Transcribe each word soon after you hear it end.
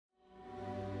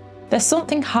There's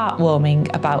something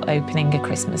heartwarming about opening a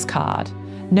Christmas card,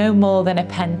 no more than a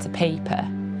pen to paper,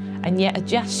 and yet a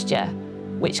gesture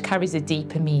which carries a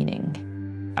deeper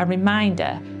meaning. A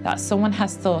reminder that someone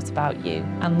has thought about you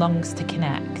and longs to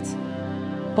connect.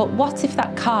 But what if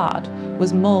that card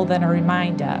was more than a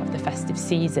reminder of the festive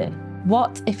season?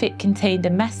 What if it contained a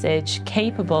message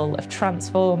capable of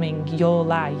transforming your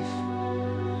life?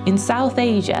 In South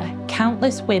Asia,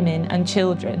 countless women and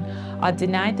children are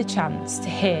denied the chance to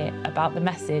hear about the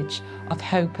message of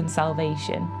hope and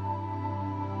salvation.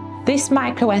 This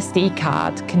micro SD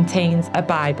card contains a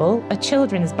Bible, a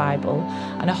children's Bible,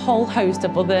 and a whole host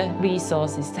of other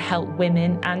resources to help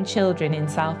women and children in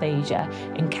South Asia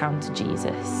encounter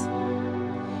Jesus.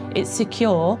 It's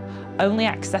secure, only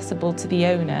accessible to the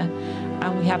owner,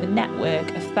 and we have a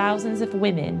network of thousands of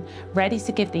women ready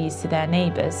to give these to their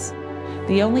neighbours.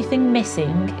 The only thing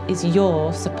missing is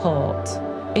your support.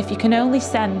 If you can only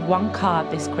send one card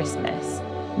this Christmas,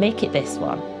 make it this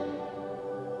one.